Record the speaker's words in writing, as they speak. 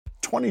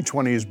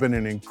2020 has been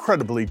an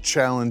incredibly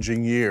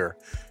challenging year.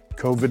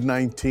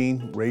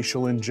 COVID-19,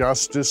 racial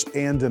injustice,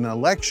 and an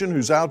election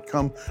whose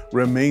outcome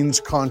remains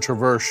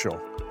controversial.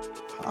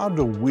 How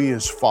do we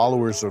as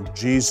followers of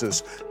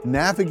Jesus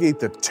navigate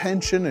the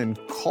tension and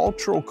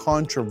cultural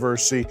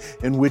controversy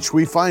in which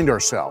we find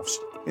ourselves?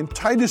 In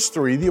Titus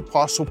 3, the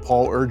Apostle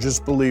Paul urges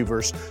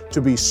believers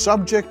to be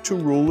subject to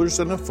rulers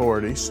and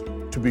authorities,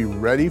 to be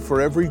ready for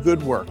every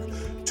good work,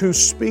 to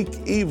speak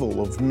evil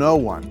of no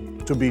one,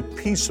 to be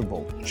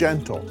peaceable,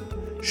 gentle,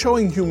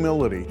 showing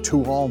humility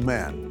to all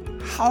men.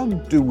 How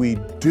do we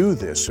do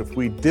this if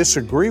we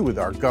disagree with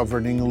our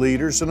governing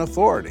leaders and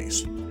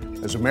authorities?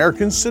 As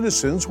American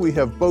citizens, we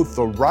have both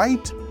the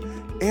right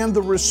and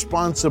the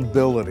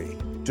responsibility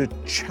to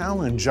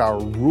challenge our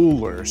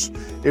rulers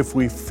if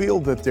we feel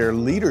that their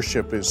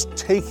leadership is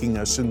taking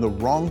us in the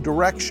wrong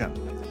direction.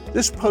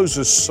 This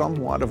poses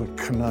somewhat of a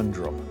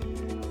conundrum.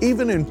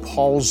 Even in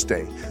Paul's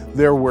day,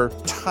 there were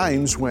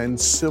times when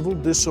civil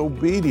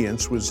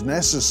disobedience was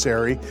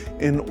necessary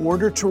in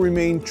order to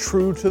remain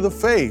true to the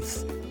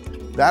faith.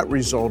 That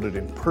resulted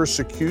in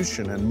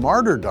persecution and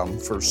martyrdom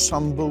for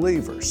some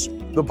believers.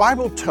 The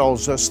Bible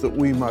tells us that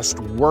we must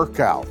work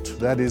out,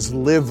 that is,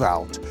 live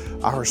out,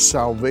 our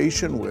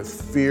salvation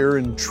with fear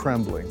and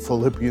trembling,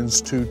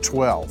 Philippians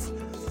 2:12.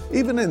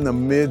 Even in the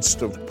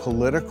midst of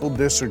political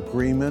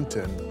disagreement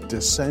and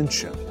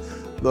dissension,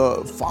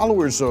 the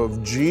followers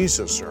of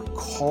Jesus are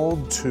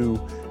called to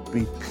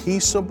be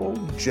peaceable,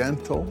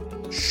 gentle,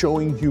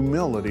 showing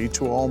humility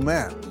to all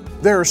men.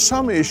 There are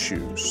some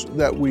issues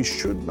that we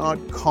should not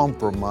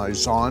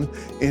compromise on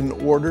in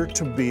order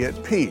to be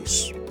at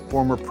peace.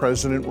 Former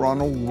President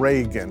Ronald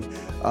Reagan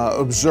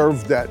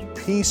observed that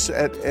peace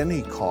at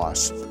any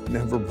cost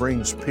never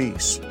brings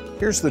peace.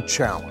 Here's the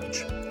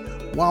challenge.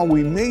 While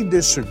we may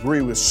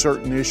disagree with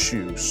certain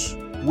issues,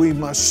 we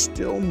must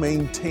still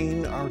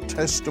maintain our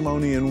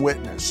testimony and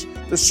witness.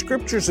 The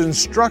scriptures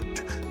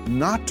instruct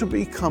not to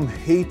become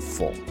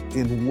hateful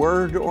in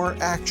word or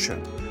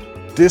action.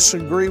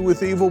 Disagree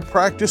with evil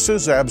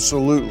practices?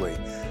 Absolutely.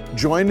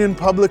 Join in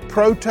public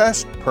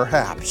protest?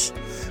 Perhaps.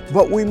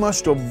 But we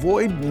must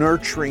avoid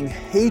nurturing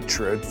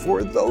hatred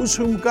for those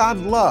whom God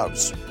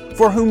loves,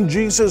 for whom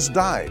Jesus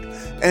died,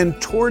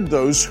 and toward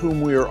those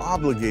whom we are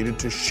obligated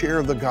to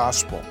share the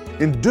gospel.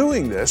 In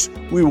doing this,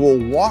 we will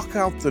walk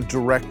out the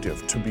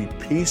directive to be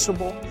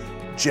peaceable,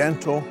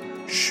 gentle,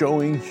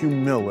 showing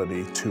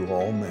humility to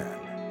all men.